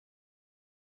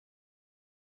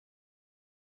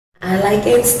I like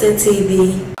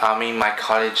Instra-TV. I'm in my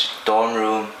college dorm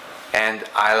room and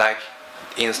I like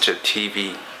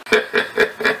Instra-TV.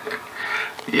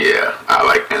 Yeah, I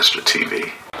like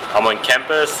Instra-TV. I'm on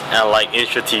campus and I like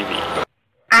Instra-TV.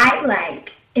 I like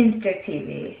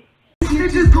Instra-TV.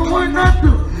 Niggas going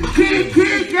under. Kid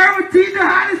guaranteed the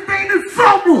hottest thing this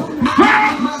summer.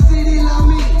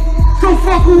 So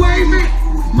fuck away, man.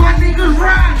 My niggas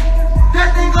ride.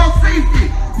 That thing on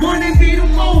safety. Money be the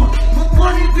motor.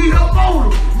 Money be the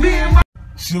motor. Me and my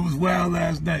shit was wild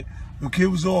last night. The kid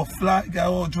was all fly, got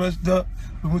all dressed up.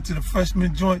 We went to the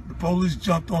freshman joint. The police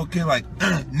jumped on kid like,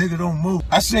 nigga, don't move.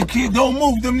 I said, kid, don't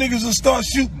move. Them niggas will start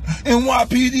shooting.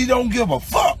 NYPD don't give a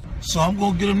fuck. So I'm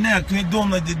gonna get them now. Can't do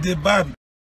them like they did Bobby.